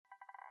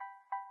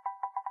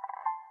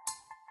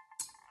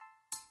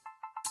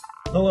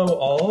Hello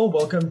all,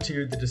 welcome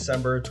to the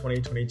December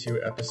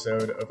 2022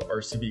 episode of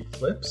RCV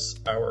Clips,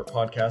 our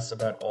podcast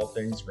about all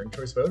things ranked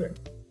choice voting.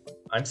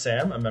 I'm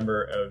Sam, a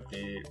member of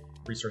the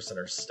Resource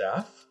Center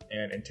staff,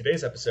 and in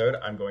today's episode,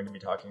 I'm going to be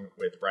talking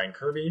with Ryan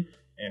Kirby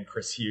and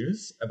Chris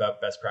Hughes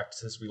about best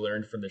practices we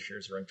learned from this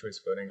year's ranked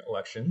choice voting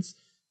elections,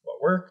 what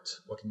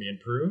worked, what can be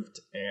improved,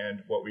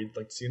 and what we'd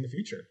like to see in the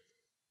future.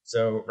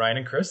 So Ryan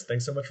and Chris,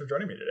 thanks so much for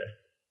joining me today.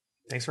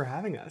 Thanks for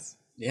having us.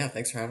 Yeah,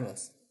 thanks for having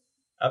us.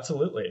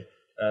 Absolutely.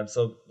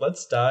 So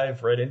let's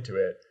dive right into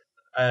it.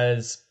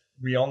 As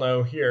we all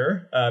know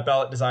here,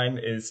 ballot design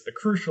is a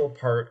crucial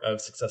part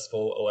of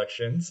successful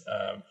elections,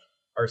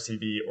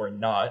 RCV or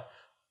not.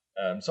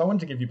 So I wanted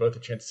to give you both a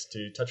chance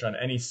to touch on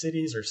any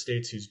cities or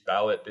states whose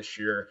ballot this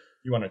year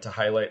you wanted to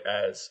highlight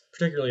as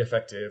particularly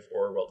effective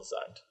or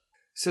well-designed.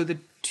 So the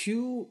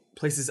two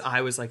places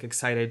I was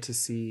excited to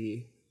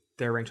see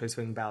their ranked choice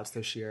voting ballots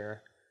this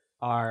year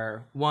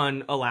are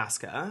one,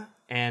 Alaska,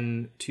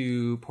 and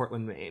two,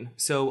 Portland, Maine.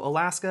 So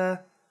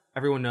Alaska,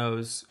 everyone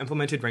knows,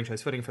 implemented ranked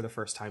choice voting for the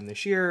first time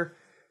this year.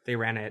 They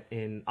ran it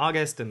in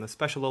August in the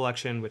special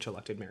election, which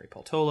elected Mary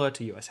Peltola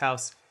to U.S.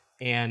 House.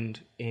 And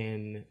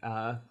in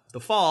the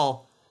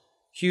fall,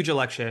 huge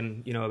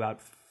election,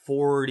 about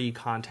 40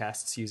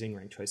 contests using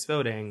ranked choice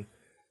voting.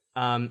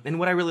 And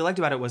what I really liked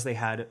about it was they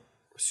had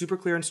super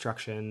clear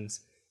instructions,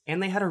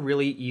 and they had a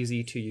really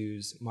easy to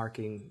use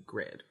marking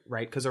grid,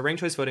 right? Because a ranked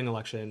choice voting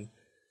election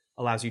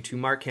allows you to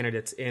mark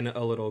candidates in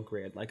a little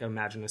grid, like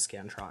imagine a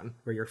Scantron,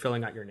 where you're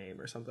filling out your name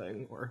or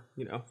something, or,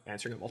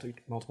 answering a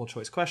multiple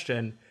choice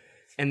question.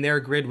 And their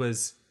grid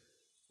was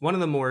one of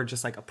the more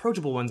just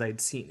approachable ones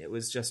I'd seen. It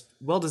was just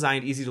well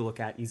designed, easy to look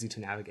at, easy to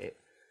navigate.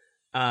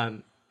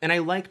 And I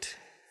liked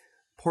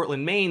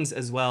Portland, Maine's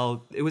as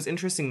well. It was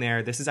interesting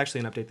there. This is actually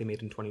an update they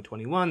made in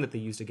 2021 that they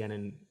used again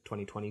in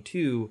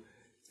 2022.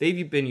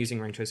 They've been using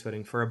ranked choice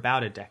voting for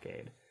about a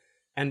decade.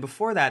 And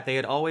before that, they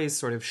had always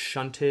sort of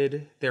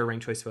shunted their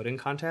ranked choice voting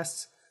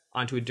contests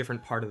onto a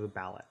different part of the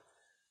ballot.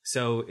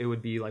 So it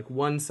would be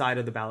one side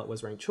of the ballot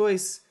was ranked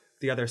choice,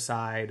 the other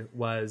side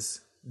was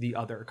the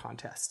other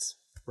contests,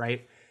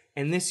 right?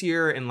 And this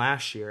year and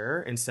last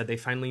year, instead, they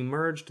finally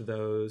merged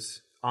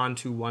those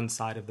onto one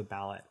side of the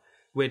ballot,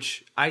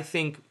 which I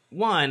think,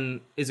 one,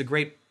 is a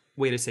great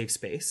way to save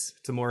space.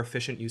 It's a more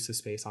efficient use of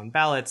space on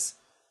ballots.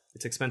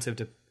 It's expensive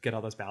to get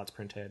all those ballots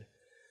printed.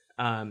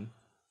 And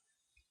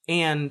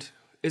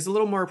is a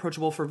little more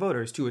approachable for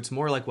voters, too. It's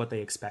more like what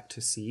they expect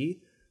to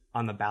see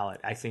on the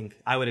ballot. I think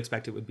I would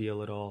expect it would be a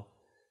little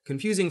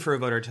confusing for a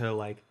voter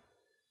to,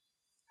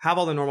 have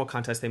all the normal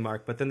contests they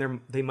mark, but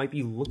then they might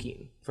be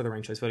looking for the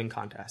ranked choice voting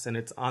contest. And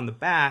it's on the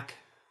back.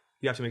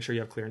 You have to make sure you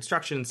have clear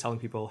instructions telling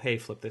people, hey,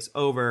 flip this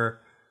over.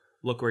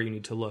 Look where you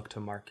need to look to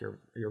mark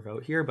your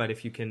vote here. But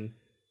if you can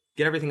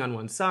get everything on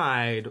one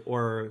side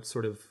or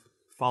sort of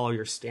follow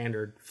your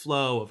standard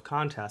flow of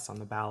contests on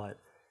the ballot,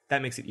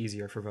 that makes it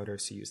easier for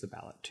voters to use the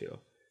ballot too.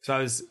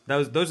 So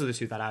those are the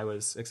two that I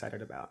was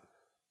excited about.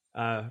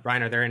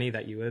 Ryan, are there any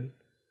that you would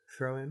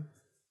throw in?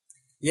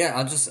 Yeah,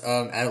 I'll just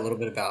add a little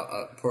bit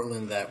about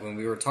Portland, that when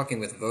we were talking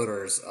with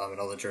voters in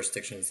all the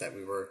jurisdictions that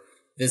we were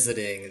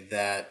visiting,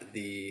 that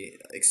the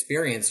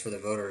experience for the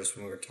voters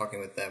when we were talking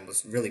with them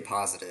was really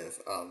positive.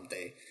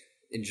 They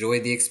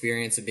enjoyed the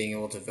experience of being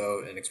able to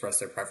vote and express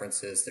their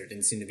preferences. There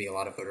didn't seem to be a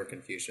lot of voter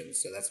confusion,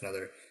 so that's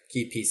another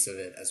key piece of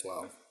it as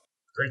well.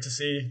 Great to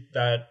see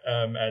that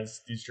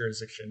as these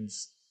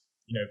jurisdictions,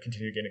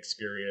 continue to gain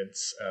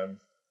experience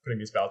putting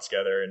these ballots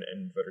together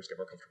and voters get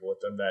more comfortable with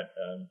them, that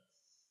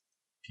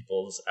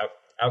people's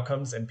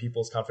outcomes and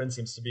people's confidence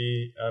seems to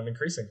be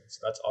increasing. So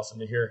that's awesome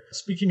to hear.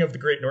 Speaking of the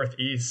great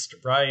Northeast,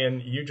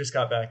 Ryan, you just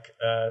got back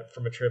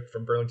from a trip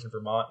from Burlington,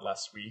 Vermont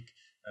last week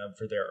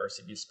for their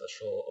RCV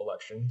special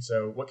election.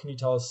 So what can you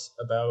tell us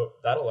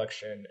about that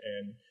election,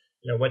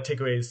 and what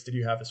takeaways did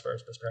you have as far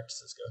as best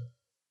practices go?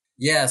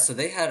 Yeah, so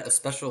they had a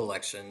special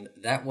election.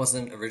 That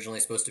wasn't originally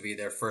supposed to be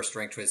their first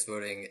ranked choice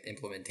voting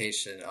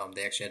implementation.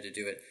 They actually had to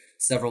do it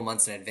several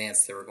months in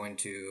advance. They were going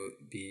to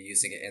be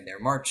using it in their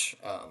March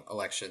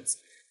elections.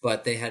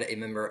 But they had a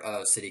member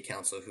of city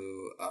council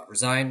who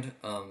resigned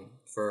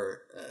for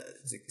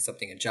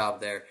accepting a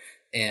job there.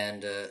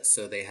 And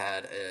so they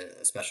had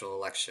a special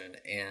election.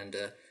 And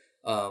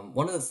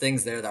one of the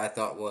things there that I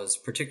thought was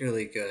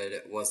particularly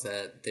good was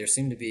that there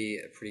seemed to be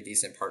a pretty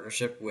decent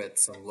partnership with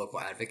some local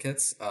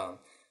advocates.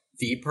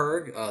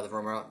 VPIRG, the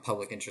Vermont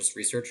Public Interest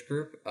Research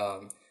Group,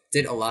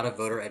 did a lot of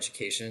voter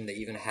education. They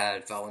even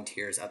had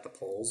volunteers at the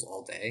polls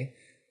all day.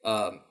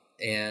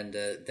 And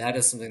that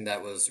is something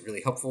that was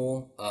really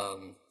helpful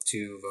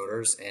to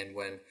voters. And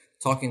when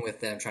talking with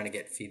them, trying to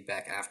get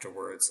feedback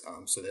afterwards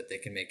so that they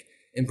can make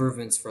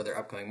improvements for their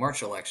upcoming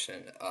March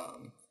election,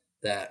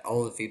 that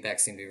all of the feedback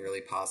seemed to be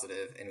really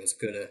positive, and it was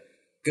a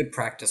good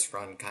practice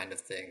run kind of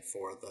thing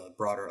for the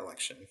broader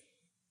election.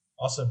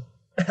 Awesome.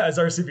 As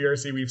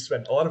RCVRC, we've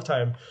spent a lot of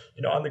time,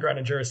 on the ground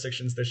in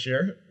jurisdictions this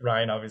year.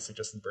 Ryan, obviously,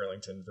 just in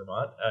Burlington,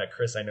 Vermont.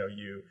 Chris, I know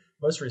you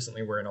most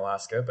recently were in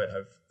Alaska, but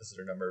have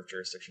visited a number of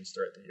jurisdictions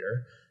throughout the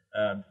year.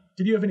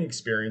 Did you have any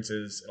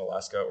experiences in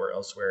Alaska or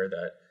elsewhere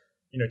that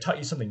taught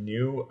you something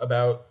new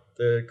about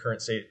the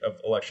current state of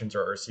elections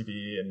or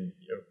RCV, and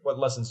what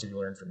lessons did you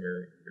learn from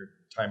your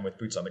time with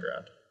boots on the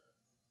ground?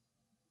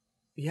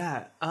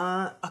 Yeah,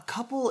 a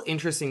couple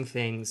interesting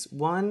things.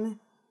 One,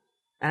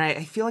 and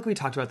I feel like we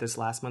talked about this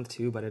last month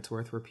too, but it's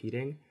worth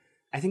repeating.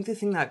 I think the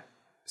thing that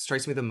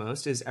strikes me the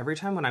most is every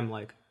time when I'm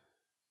like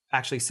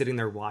actually sitting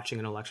there watching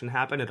an election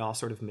happen, it all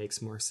sort of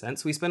makes more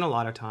sense. We spend a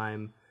lot of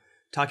time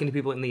talking to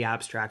people in the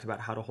abstract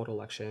about how to hold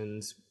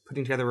elections,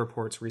 putting together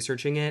reports,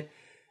 researching it.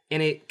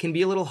 And it can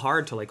be a little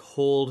hard to like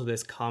hold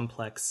this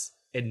complex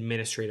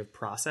administrative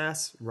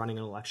process running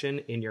an election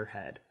in your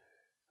head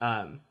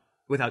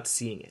without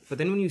seeing it. But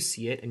then when you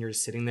see it and you're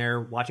just sitting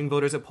there watching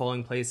voters at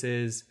polling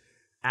places,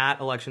 at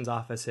elections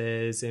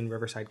offices in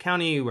Riverside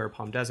County, where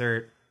Palm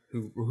Desert,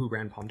 who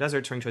ran Palm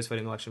Desert's ranked choice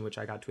voting election, which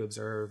I got to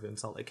observe in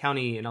Salt Lake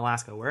County, in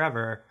Alaska,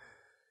 wherever,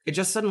 it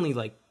just suddenly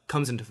like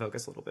comes into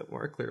focus a little bit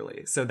more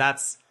clearly. So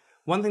that's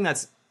one thing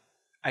that's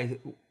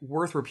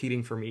worth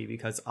repeating for me,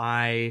 because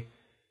I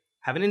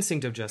have an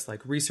instinct of just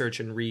like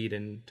research and read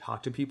and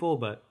talk to people,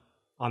 but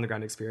on the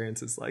ground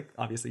experience is like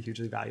obviously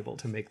hugely valuable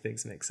to make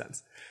things make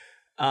sense.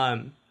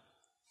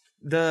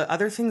 The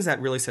other things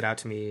that really stood out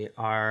to me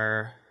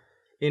are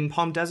in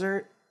Palm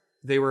Desert,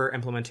 they were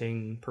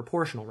implementing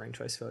proportional ranked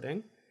choice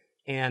voting.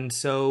 And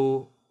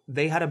so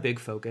they had a big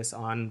focus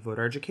on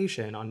voter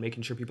education, on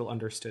making sure people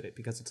understood it,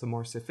 because it's a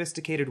more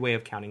sophisticated way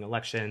of counting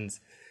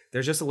elections.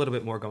 There's just a little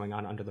bit more going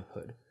on under the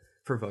hood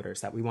for voters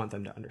that we want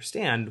them to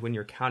understand when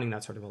you're counting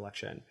that sort of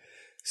election.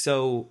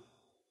 So,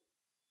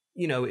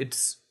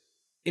 it's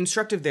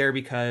instructive there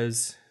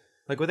because,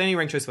 like with any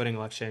ranked choice voting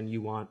election,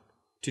 you want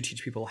to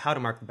teach people how to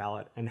mark the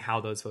ballot and how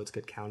those votes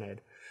get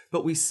counted.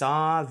 But we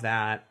saw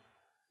that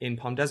in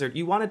Palm Desert,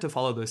 you wanted to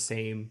follow those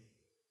same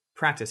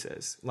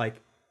practices.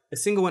 Like a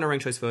single winner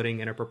ranked choice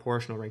voting and a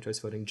proportional ranked choice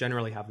voting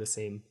generally have the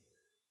same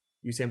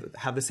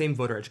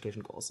voter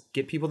education goals.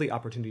 Get people the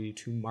opportunity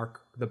to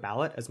mark the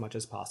ballot as much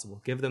as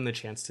possible. Give them the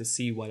chance to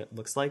see what it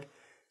looks like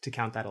to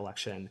count that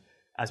election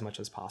as much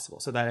as possible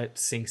so that it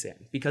sinks in.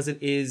 Because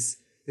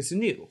it's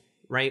new,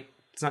 right?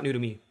 It's not new to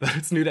me, but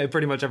it's new to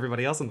pretty much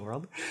everybody else in the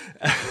world.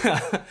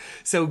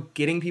 So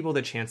getting people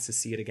the chance to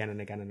see it again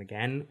and again and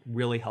again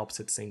really helps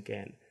it sink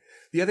in.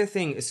 The other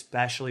thing,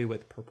 especially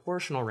with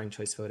proportional ranked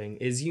choice voting,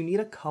 is you need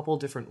a couple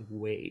different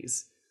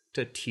ways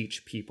to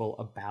teach people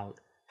about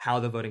how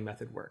the voting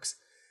method works.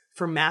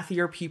 For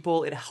mathier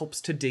people, it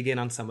helps to dig in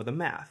on some of the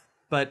math.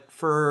 But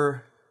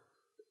for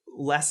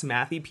less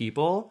mathy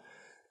people,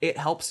 it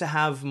helps to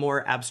have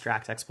more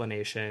abstract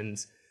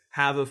explanations,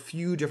 have a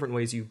few different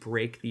ways you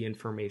break the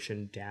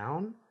information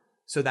down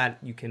so that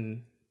you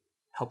can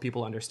help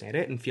people understand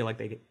it and feel like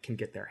they can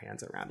get their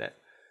hands around it.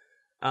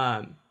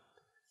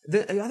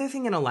 The other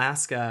thing in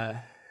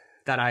Alaska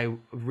that I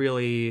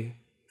really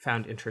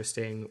found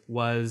interesting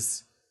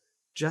was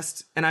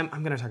just, and I'm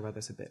going to talk about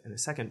this a bit in a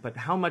second, but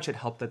how much it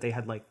helped that they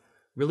had like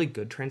really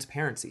good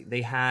transparency.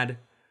 They had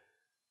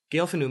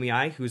Gail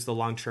Fanumiai, who's the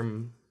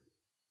long-term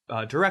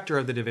director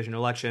of the division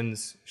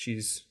elections.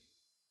 She's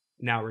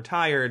now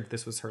retired.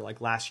 This was her like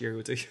last year.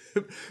 It was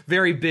a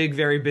very big,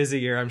 very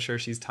busy year. I'm sure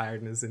she's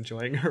tired and is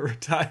enjoying her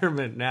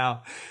retirement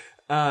now.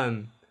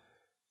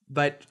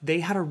 But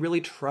they had a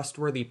really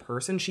trustworthy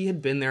person. She had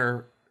been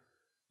there,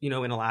 in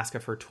Alaska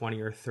for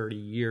 20 or 30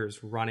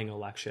 years running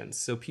elections.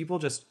 So people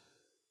just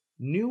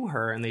knew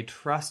her and they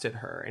trusted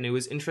her. And it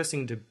was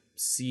interesting to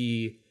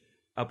see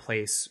a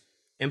place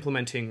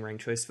implementing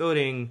ranked choice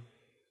voting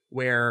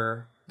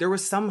where there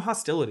was some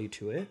hostility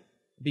to it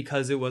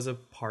because it was a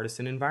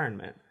partisan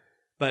environment.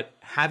 But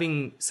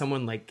having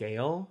someone like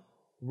Gail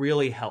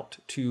really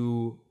helped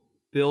to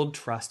build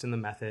trust in the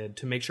method,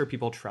 to make sure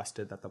people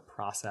trusted that the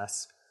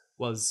process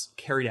was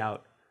carried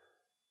out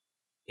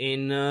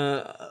in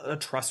a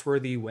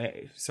trustworthy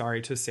way.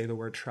 Sorry to say the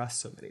word trust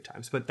so many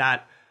times, but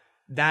that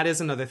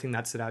is another thing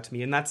that stood out to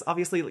me. And that's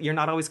obviously, you're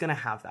not always going to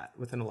have that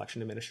with an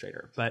election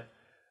administrator, but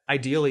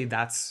ideally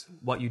that's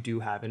what you do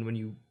have. And when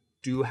you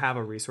do have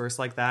a resource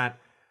like that,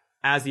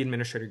 as the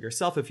administrator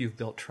yourself, if you've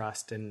built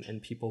trust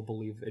and people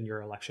believe in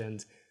your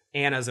elections,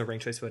 and as a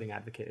ranked choice voting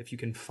advocate, if you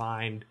can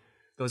find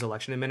those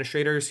election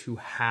administrators who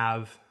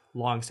have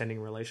long-standing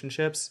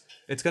relationships,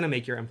 it's going to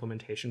make your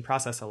implementation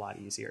process a lot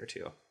easier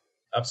too.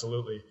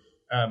 Absolutely.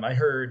 I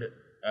heard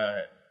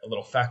a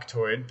little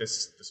factoid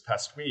this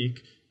past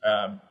week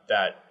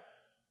that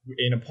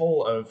in a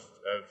poll of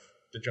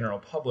the general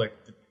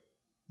public, the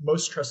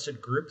most trusted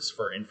groups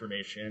for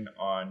information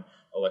on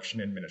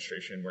election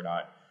administration were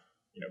not,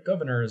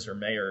 governors or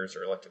mayors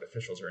or elected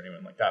officials or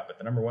anyone like that, but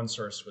the number one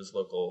source was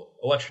local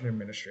election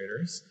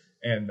administrators,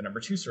 and the number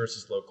two source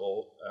is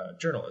local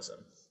journalism.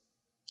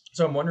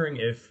 So I'm wondering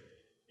if,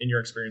 in your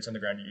experience on the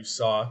ground, you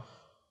saw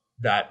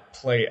that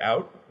play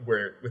out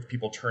where with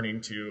people turning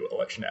to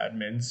election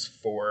admins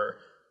for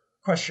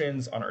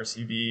questions on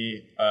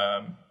RCV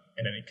and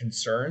any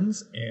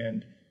concerns,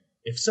 and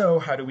if so,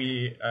 how do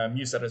we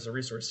use that as a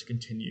resource to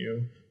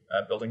continue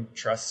building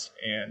trust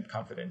and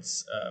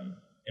confidence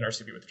in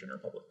RCV with the general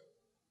public?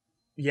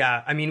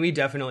 Yeah, I mean, we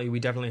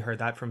definitely heard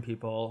that from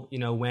people.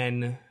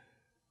 When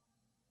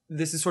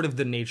this is sort of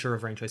the nature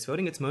of ranked choice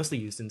voting. It's mostly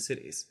used in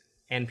cities,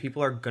 and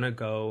people are going to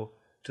go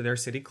to their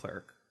city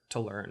clerk to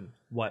learn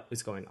what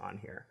is going on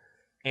here.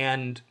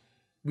 And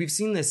we've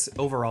seen this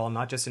overall,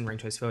 not just in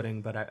ranked choice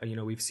voting, but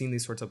we've seen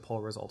these sorts of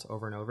poll results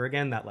over and over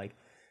again, that like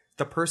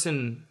the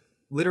person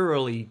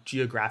literally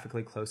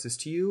geographically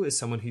closest to you is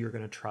someone who you're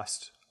going to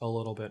trust a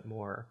little bit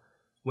more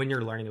when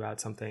you're learning about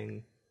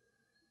something.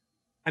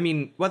 I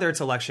mean, whether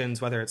it's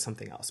elections, whether it's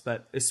something else,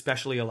 but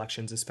especially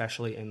elections,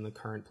 especially in the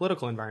current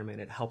political environment,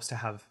 it helps to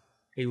have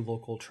a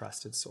local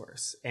trusted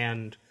source.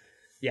 And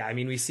yeah, I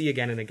mean, we see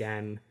again and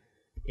again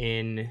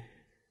in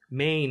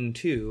Maine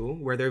too,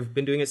 where they've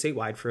been doing it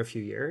statewide for a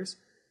few years.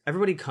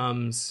 Everybody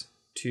comes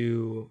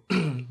to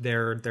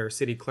their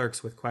city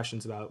clerks with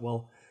questions about,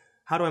 well,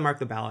 how do I mark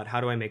the ballot? How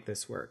do I make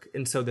this work?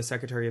 And so the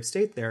Secretary of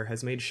State there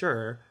has made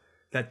sure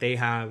that they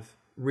have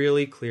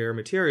really clear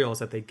materials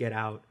that they get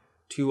out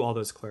to all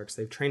those clerks.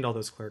 They've trained all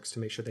those clerks to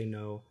make sure they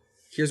know,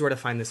 here's where to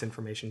find this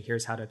information.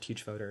 Here's how to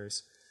teach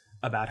voters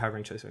about how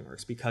ranked choice voting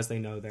works, because they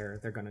know they're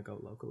going to go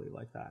locally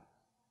like that.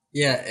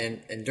 Yeah,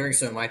 and during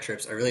some of my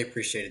trips, I really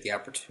appreciated the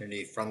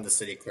opportunity from the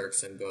city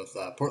clerks in both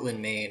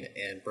Portland, Maine,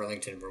 and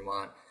Burlington,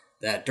 Vermont,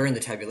 that during the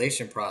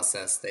tabulation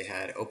process, they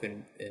had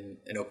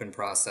an open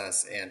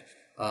process, and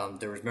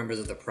there was members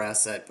of the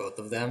press at both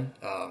of them,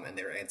 and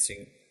they were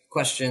answering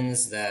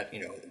questions that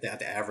that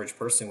the average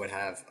person would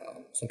have.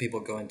 Some people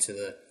go into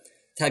the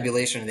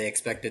tabulation and they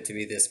expect it to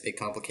be this big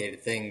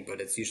complicated thing,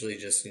 but it's usually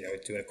just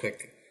doing a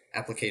quick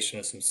application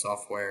of some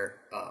software.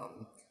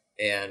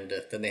 And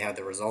then they have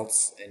the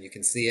results, and you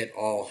can see it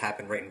all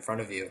happen right in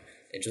front of you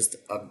in just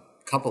a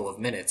couple of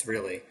minutes,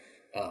 really.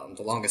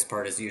 The longest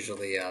part is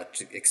usually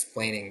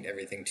explaining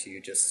everything to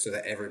you just so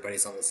that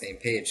everybody's on the same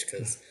page.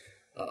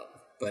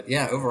 But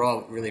yeah,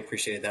 overall, really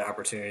appreciated that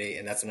opportunity.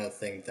 And that's another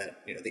thing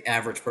that the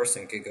average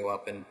person could go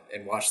up and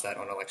watch that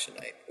on election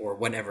night or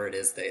whenever it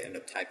is they end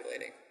up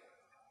tabulating.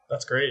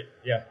 That's great.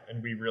 Yeah,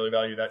 and we really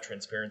value that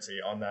transparency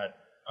on that.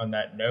 On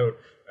that note,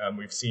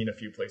 we've seen a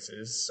few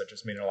places, such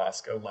as Maine and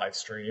Alaska, live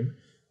stream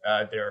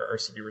their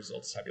RCV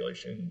results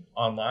tabulation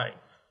online.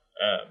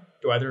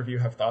 Do either of you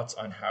have thoughts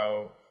on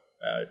how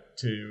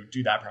to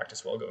do that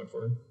practice well going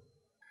forward?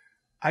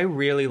 I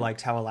really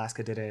liked how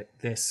Alaska did it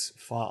this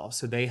fall.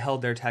 So they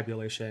held their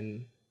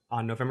tabulation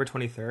on November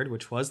 23rd,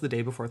 which was the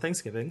day before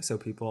Thanksgiving. So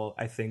people,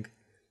 I think,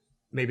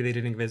 maybe they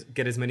didn't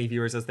get as many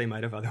viewers as they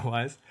might have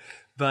otherwise.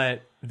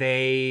 But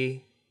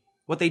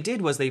what they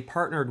did was they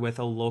partnered with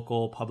a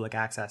local public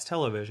access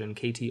television,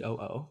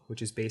 KTOO,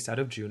 which is based out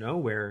of Juneau,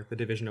 where the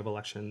Division of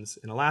Elections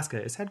in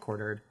Alaska is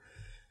headquartered,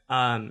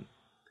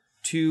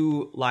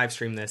 to live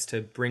stream this,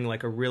 to bring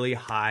like a really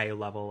high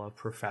level of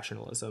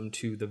professionalism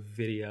to the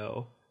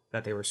video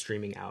that they were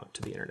streaming out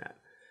to the internet.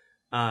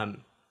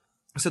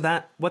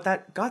 So what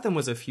that got them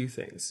was a few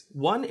things.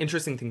 One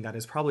interesting thing that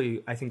is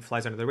probably, I think,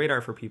 flies under the radar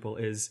for people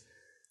is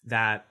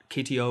that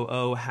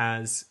KTOO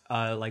has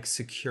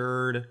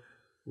secured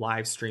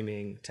live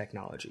streaming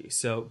technology.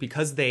 So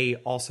because they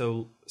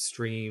also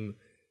stream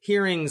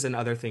hearings and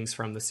other things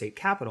from the state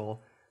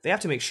capitol, they have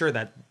to make sure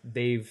that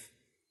they've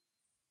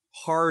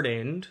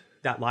hardened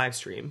that live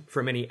stream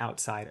from any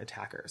outside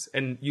attackers.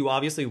 And you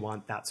obviously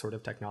want that sort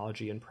of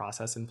technology and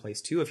process in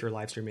place too if you're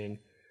live streaming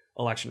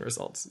election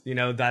results.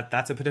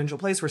 That's a potential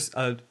place where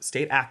a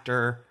state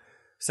actor,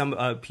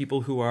 some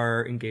people who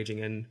are engaging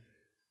in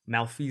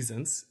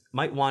malfeasance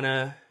might want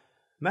to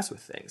mess with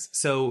things.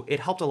 So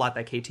it helped a lot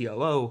that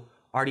KTOO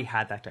already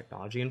had that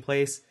technology in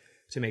place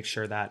to make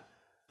sure that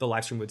the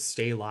live stream would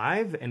stay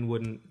live and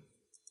wouldn't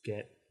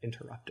get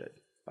interrupted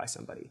by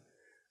somebody.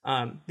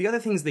 The other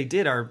things they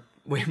did are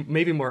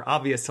maybe more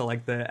obvious to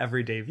like the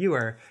everyday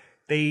viewer.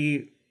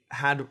 They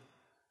had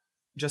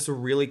just a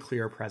really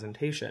clear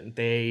presentation.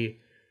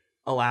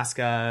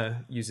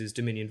 Alaska uses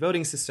Dominion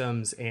voting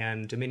systems,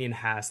 and Dominion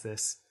has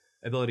this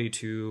ability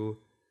to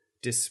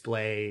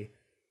display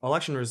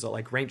election result,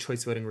 like ranked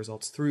choice voting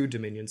results, through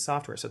Dominion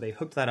software. So they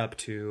hooked that up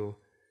to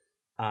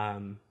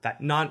that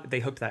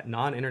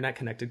non-internet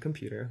connected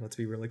computer, let's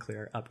be really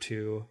clear, up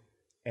to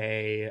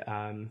a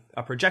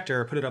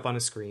projector, put it up on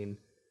a screen,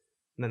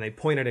 and then they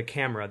pointed a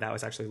camera that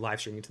was actually live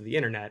streaming to the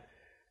internet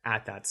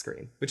at that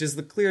screen, which is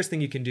the clearest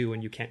thing you can do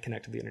when you can't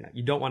connect to the internet.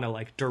 You don't want to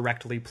like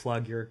directly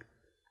plug your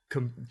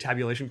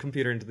tabulation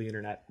computer into the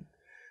internet.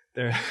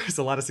 There's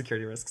a lot of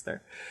security risks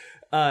there.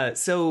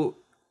 So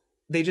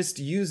they just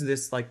use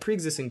this like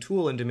pre-existing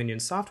tool in Dominion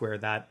software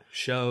that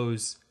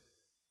shows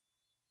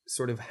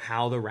sort of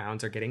how the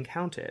rounds are getting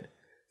counted.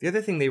 The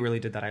other thing they really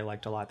did that I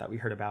liked a lot, that we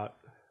heard about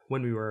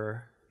when we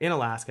were in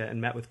Alaska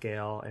and met with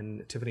Gail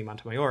and Tiffany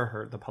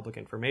Montemayor, the public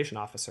information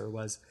officer,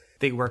 was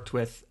they worked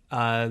with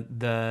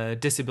the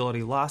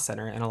Disability Law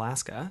Center in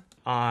Alaska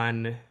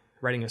on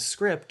writing a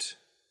script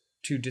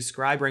to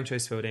describe ranked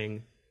choice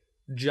voting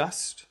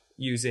just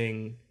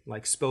using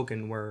like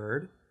spoken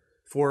word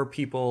for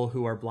people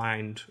who are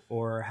blind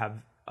or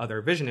have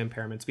other vision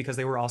impairments, because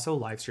they were also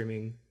live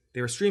streaming.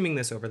 They were streaming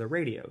this over the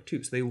radio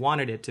too. So they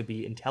wanted it to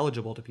be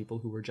intelligible to people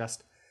who were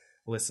just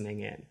listening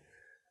in.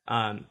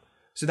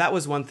 So that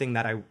was one thing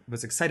that I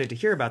was excited to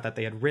hear about, that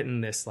they had written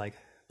this like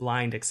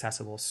blind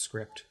accessible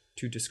script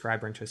to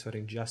describe ranked choice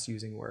voting just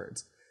using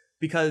words.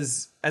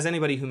 Because as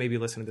anybody who maybe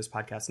listened to this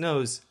podcast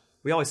knows,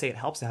 we always say it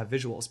helps to have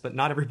visuals, but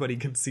not everybody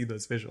can see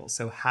those visuals.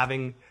 So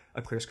having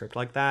a clear script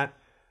like that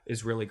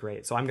is really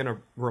great. So I'm going to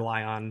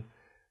rely on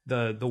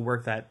the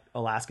work that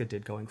Alaska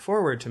did going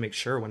forward to make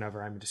sure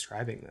whenever I'm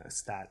describing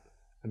this that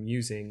I'm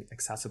using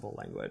accessible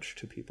language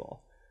to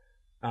people.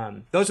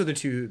 Those are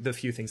the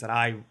few things that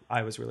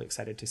I was really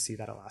excited to see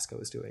that Alaska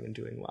was doing and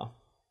doing well.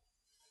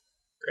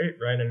 Great.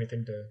 Ryan,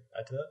 anything to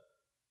add to that?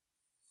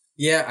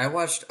 Yeah, I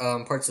watched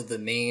parts of the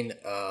main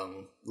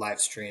live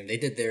stream. They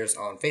did theirs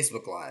on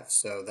Facebook Live,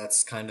 so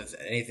that's kind of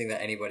anything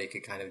that anybody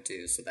could kind of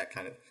do. So that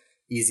kind of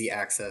easy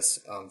access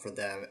for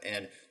them.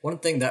 And one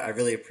thing that I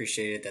really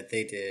appreciated that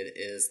they did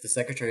is the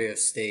Secretary of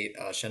State,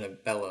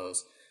 Shenna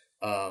Bellows,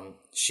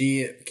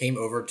 she came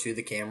over to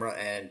the camera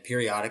and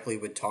periodically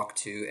would talk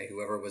to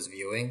whoever was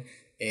viewing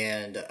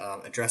and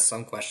address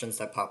some questions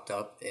that popped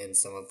up in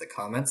some of the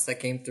comments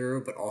that came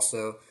through, but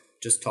also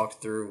just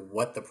talked through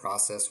what the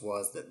process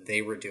was that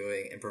they were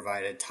doing and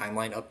provided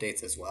timeline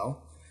updates as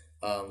well.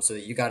 So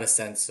that you got a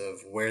sense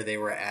of where they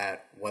were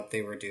at, what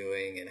they were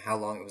doing, and how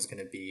long it was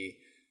going to be,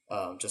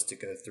 just to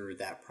go through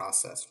that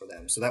process for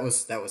them. So that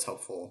was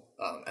helpful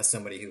as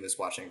somebody who was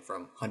watching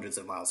from hundreds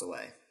of miles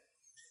away.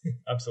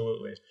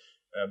 Absolutely.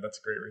 That's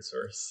a great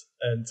resource.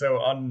 And so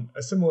on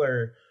a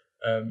similar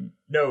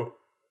note,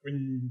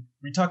 when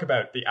we talk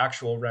about the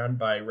actual round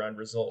by round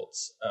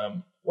results,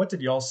 what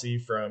did y'all see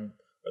from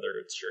whether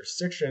it's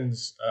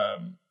jurisdictions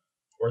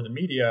or the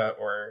media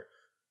or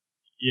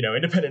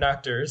independent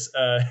actors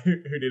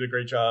who did a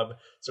great job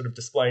sort of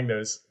displaying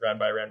those round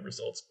by round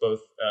results, both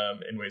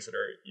in ways that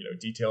are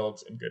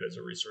detailed and good as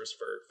a resource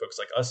for folks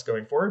like us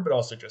going forward, but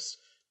also just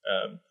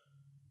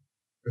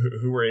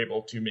who were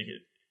able to make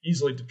it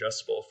easily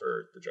digestible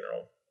for the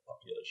general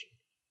population.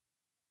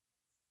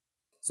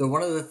 So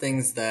one of the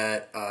things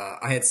that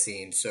I had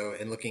seen, so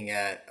in looking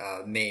at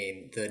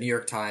Maine, the New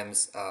York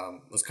Times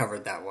was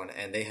covered that one,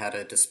 and they had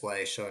a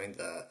display showing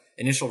the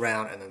initial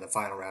round and then the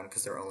final round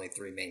because there are only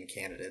 3 main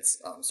candidates.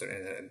 So it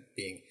ended up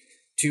being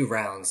 2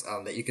 rounds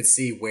that you could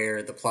see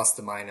where the plus,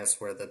 the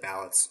minus, where the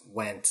ballots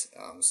went.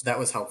 So that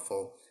was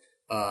helpful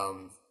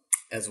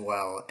as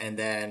well. And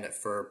then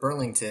for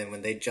Burlington,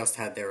 when they just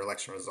had their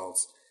election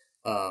results,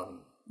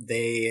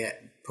 they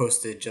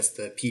posted just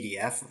the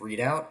PDF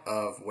readout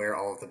of where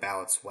all of the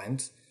ballots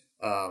went.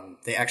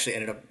 They actually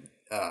ended up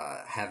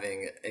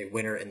having a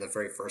winner in the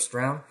very first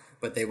round,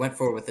 but they went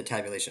forward with the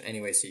tabulation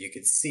anyway, so you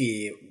could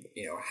see,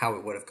 how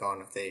it would have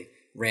gone if they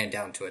ran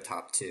down to a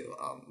top 2,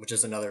 which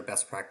is another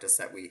best practice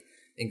that we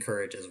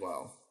encourage as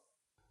well.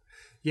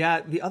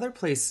 Yeah, the other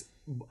place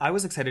I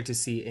was excited to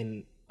see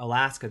in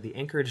Alaska, the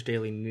Anchorage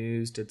Daily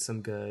News did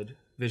some good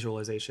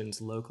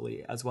visualizations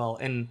locally as well.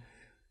 And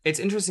it's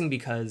interesting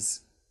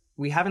because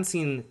we haven't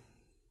seen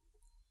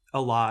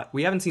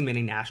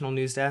many national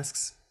news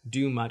desks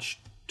do much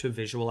to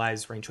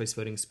visualize ranked choice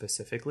voting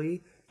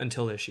specifically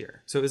until this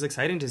year. So it was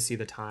exciting to see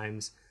the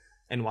Times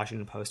and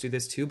Washington Post do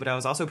this too, but I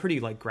was also pretty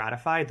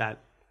gratified that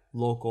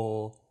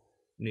local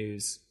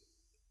news,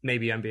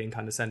 maybe I'm being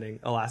condescending,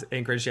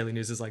 Anchorage Daily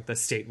News is the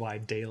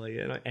statewide daily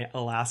in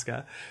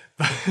Alaska,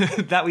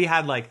 but that we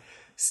had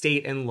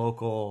state and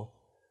local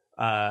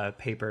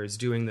papers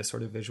doing this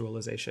sort of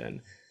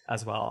visualization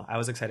as well. I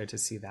was excited to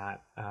see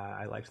that.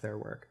 I liked their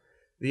work.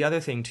 The other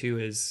thing too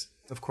is,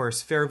 of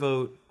course, Fair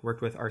Vote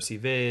worked with RC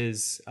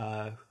Viz,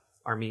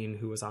 Armin,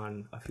 who was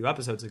on a few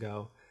episodes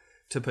ago,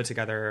 to put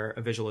together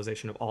a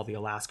visualization of all the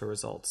Alaska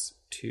results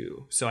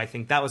too. So I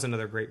think that was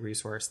another great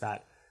resource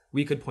that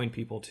we could point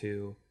people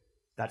to,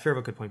 that Fair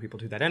Vote could point people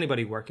to, that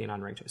anybody working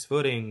on ranked choice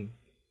voting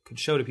could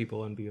show to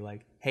people and be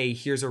like, hey,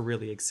 here's a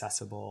really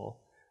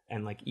accessible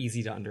and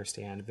easy to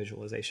understand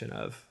visualization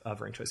of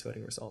ranked choice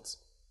voting results.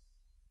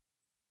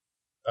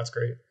 That's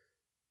great.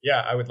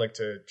 Yeah, I would like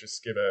to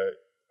just give a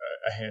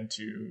hand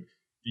to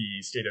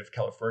the state of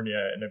California,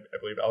 and I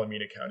believe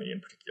Alameda County in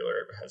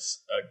particular has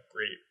a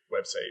great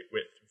website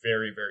with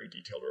very, very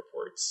detailed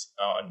reports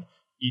on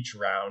each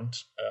round,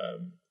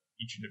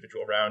 each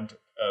individual round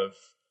of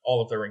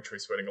all of the ranked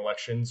choice voting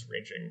elections,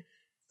 ranging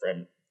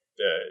from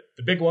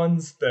the big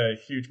ones, the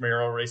huge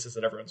mayoral races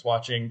that everyone's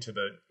watching, to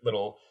the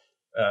little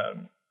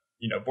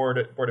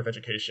board of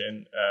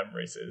education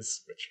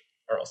races, which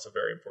are also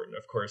very important,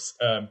 of course.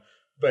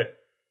 But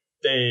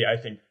they, I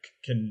think,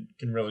 can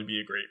really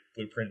be a great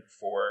blueprint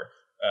for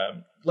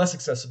less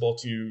accessible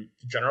to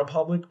the general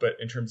public, but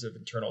in terms of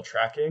internal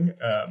tracking,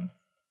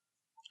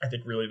 I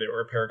think really they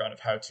were a paragon of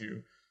how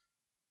to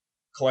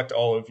collect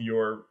all of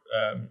your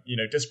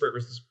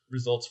disparate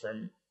results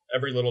from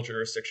every little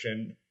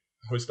jurisdiction,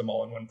 host them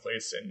all in one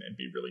place, and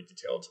be really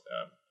detailed.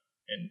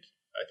 And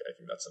I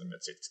think that's something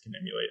that states can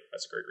emulate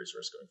as a great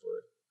resource going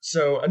forward.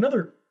 So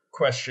another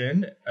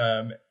question,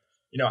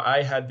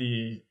 I had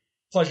the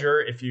pleasure,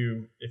 if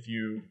you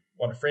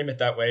want to frame it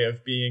that way,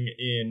 of being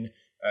in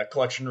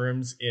collection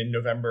rooms in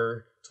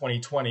November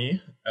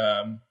 2020,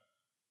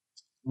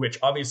 which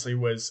obviously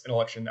was an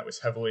election that was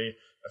heavily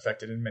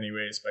affected in many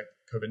ways by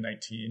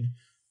COVID-19.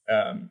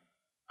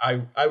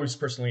 I was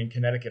personally in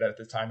Connecticut at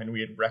the time, and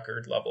we had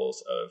record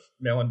levels of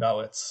mail-in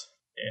ballots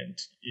and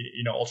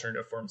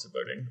alternative forms of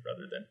voting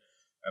rather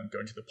than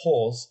going to the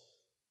polls.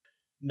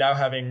 Now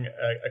having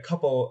a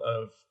couple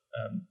of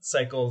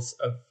cycles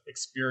of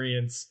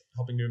experience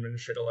helping to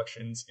administrate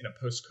elections in a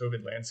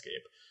post-COVID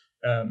landscape,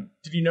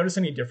 did you notice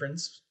any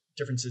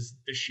differences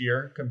this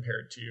year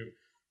compared to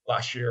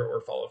last year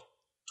or fall of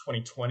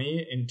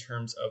 2020 in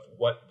terms of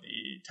what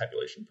the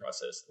tabulation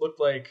process looked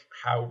like,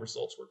 how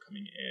results were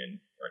coming in,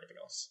 or anything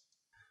else?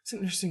 It's an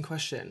interesting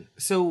question.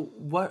 So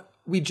what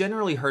we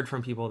generally heard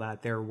from people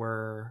that there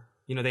were,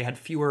 they had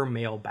fewer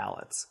mail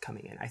ballots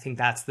coming in. I think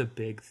that's the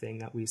big thing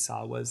that we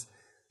saw was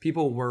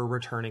people were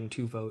returning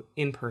to vote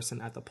in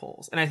person at the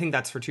polls. And I think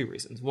that's for two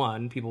reasons.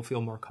 One, people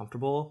feel more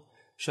comfortable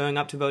showing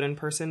up to vote in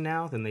person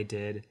now than they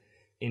did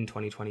in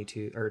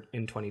 2022 or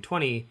in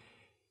 2020.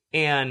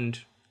 And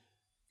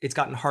it's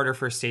gotten harder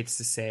for states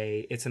to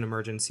say it's an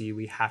emergency,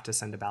 we have to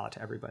send a ballot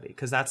to everybody.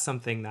 Because that's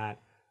something that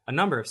a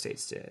number of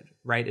states did,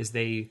 right? Is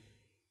they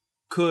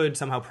could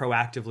somehow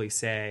proactively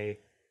say,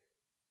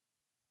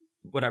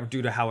 whatever,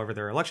 due to however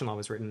their election law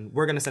was written,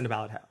 we're going to send a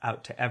ballot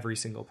out to every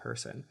single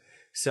person.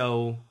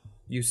 So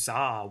you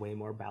saw way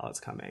more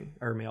ballots coming,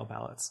 or mail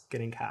ballots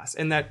getting cast.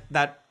 And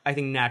that I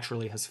think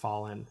naturally has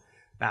fallen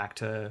back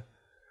to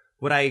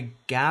what I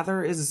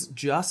gather is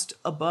just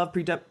above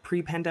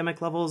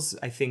pre-pandemic levels.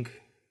 I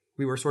think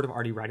we were sort of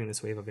already riding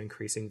this wave of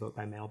increasing vote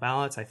by mail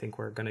ballots. I think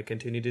we're going to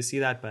continue to see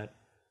that, but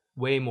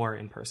way more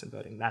in-person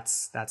voting.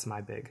 That's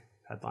my big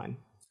headline.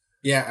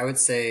 Yeah, I would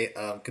say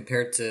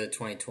compared to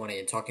 2020,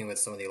 and talking with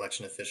some of the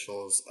election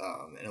officials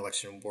and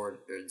election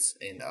boards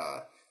in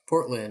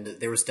Portland,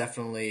 there was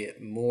definitely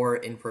more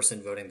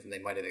in-person voting than they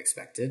might have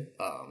expected.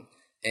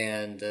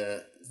 And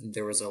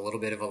there was a little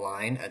bit of a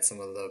line at some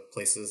of the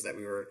places that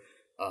we were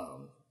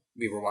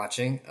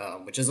watching,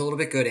 which is a little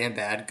bit good and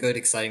bad. Good,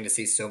 exciting to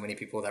see so many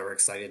people that were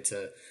excited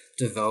to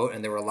vote.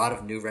 And there were a lot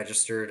of new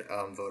registered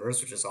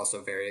voters, which is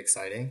also very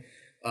exciting.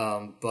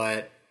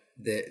 But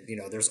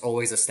there's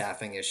always a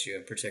staffing issue,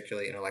 and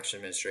particularly in election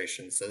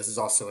administration. So this is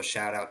also a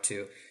shout out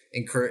to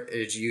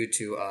encourage you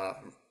to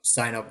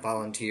sign up,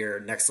 volunteer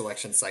next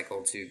election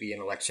cycle to be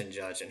an election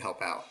judge and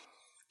help out.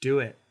 Do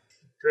it.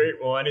 Great.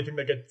 Well, anything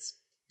that gets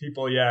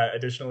people,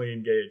 additionally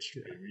engaged,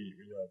 we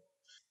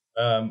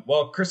love.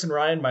 Well, Chris and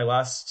Ryan, my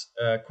last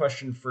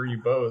question for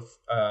you both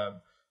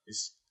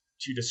is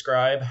to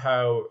describe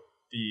how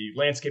the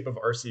landscape of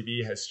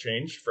RCV has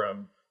changed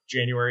from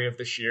January of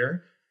this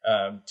year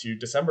to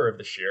December of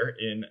this year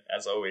in,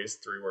 as always,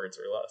 3 words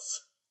or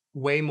less.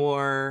 Way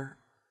more.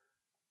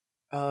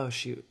 Oh,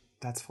 shoot.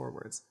 That's 4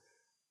 words.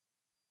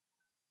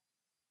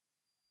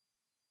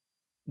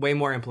 Way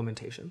more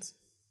implementations.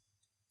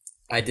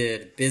 I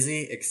did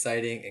busy,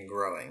 exciting, and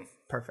growing.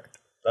 Perfect.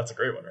 That's a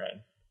great one,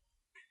 Ryan.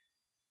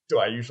 Do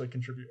I usually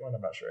contribute one?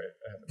 I'm not sure.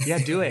 Yeah,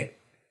 do it.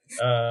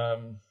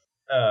 That's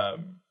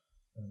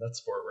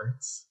 4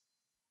 words.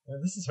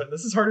 This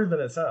is harder than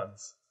it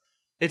sounds.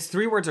 It's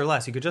 3 words or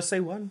less. You could just say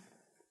 1.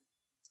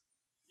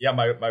 Yeah,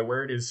 my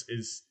word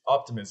is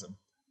optimism.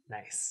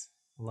 Nice.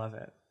 Love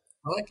it.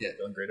 I like it.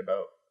 Feeling great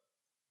about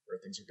where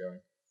things are going.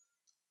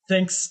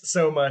 Thanks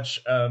so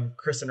much,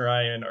 Chris and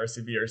Ryan,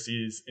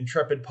 RCVRC's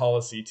intrepid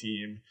policy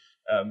team,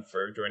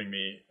 for joining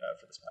me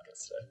for this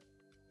podcast today.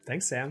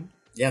 Thanks, Sam.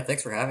 Yeah,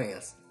 thanks for having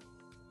us.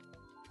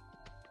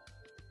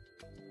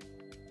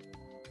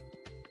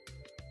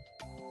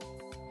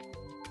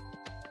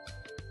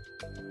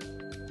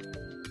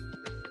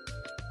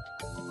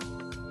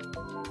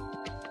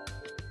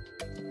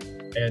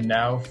 And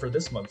now for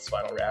this month's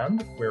final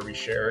round, where we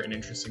share an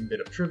interesting bit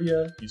of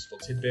trivia, useful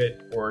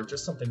tidbit, or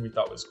just something we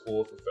thought was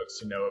cool for folks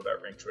to know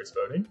about ranked choice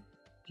voting.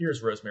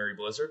 Here's Rosemary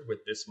Blizzard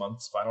with this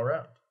month's final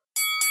round.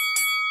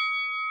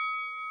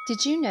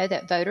 Did you know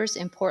that voters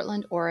in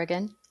Portland,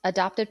 Oregon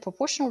adopted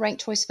proportional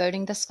ranked choice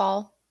voting this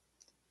fall?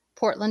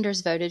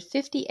 Portlanders voted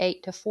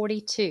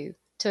 58-42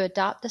 to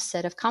adopt a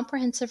set of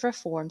comprehensive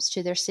reforms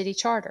to their city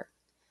charter,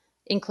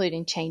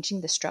 including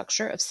changing the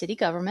structure of city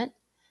government,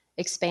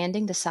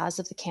 expanding the size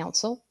of the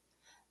council,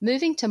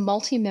 moving to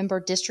multi-member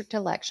district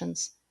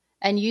elections,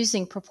 and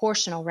using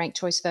proportional ranked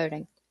choice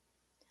voting.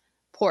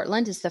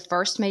 Portland is the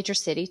first major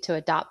city to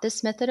adopt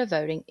this method of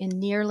voting in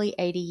nearly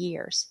 80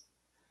 years.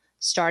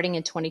 Starting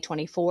in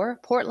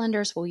 2024,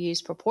 Portlanders will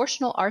use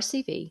proportional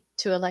RCV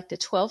to elect a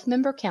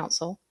 12-member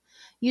council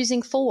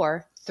using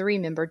 4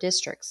 3-member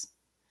districts.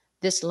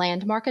 This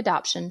landmark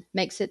adoption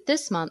makes it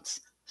this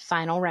month's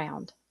final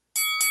round.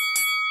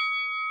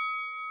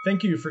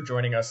 Thank you for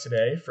joining us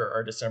today for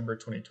our December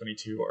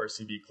 2022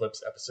 RCV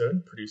Clips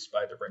episode produced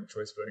by the Ranked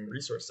Choice Voting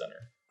Resource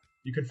Center.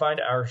 You can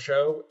find our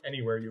show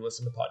anywhere you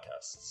listen to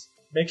podcasts.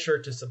 Make sure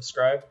to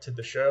subscribe to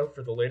the show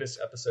for the latest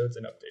episodes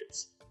and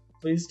updates.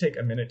 Please take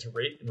a minute to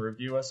rate and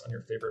review us on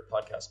your favorite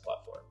podcast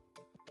platform.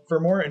 For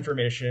more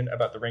information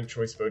about the Ranked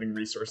Choice Voting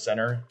Resource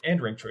Center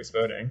and Ranked Choice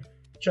Voting,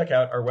 check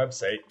out our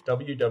website,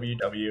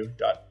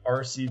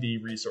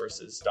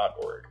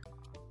 www.rcvresources.org.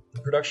 The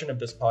production of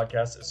this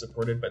podcast is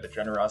supported by the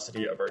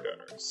generosity of our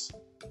donors.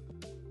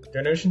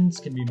 Donations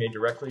can be made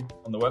directly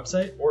on the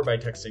website or by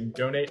texting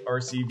Donate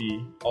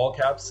RCV, all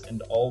caps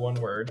and all one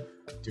word,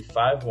 to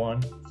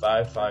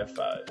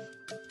 51555.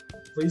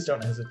 Please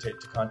don't hesitate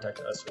to contact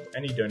us with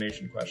any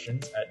donation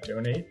questions at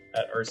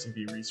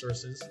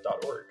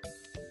donate@rcvresources.org.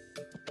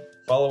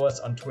 Follow us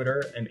on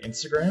Twitter and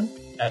Instagram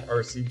at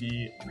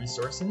RCV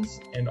Resources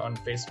and on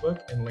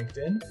Facebook and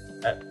LinkedIn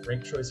at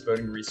Ranked Choice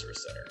Voting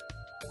Resource Center.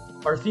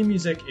 Our theme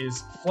music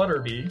is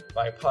Flutterbee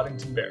by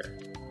Poddington Bear.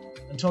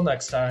 Until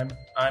next time,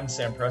 I'm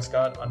Sam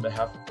Prescott on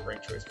behalf of the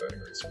Ranked Choice Voting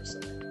Resource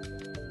Center.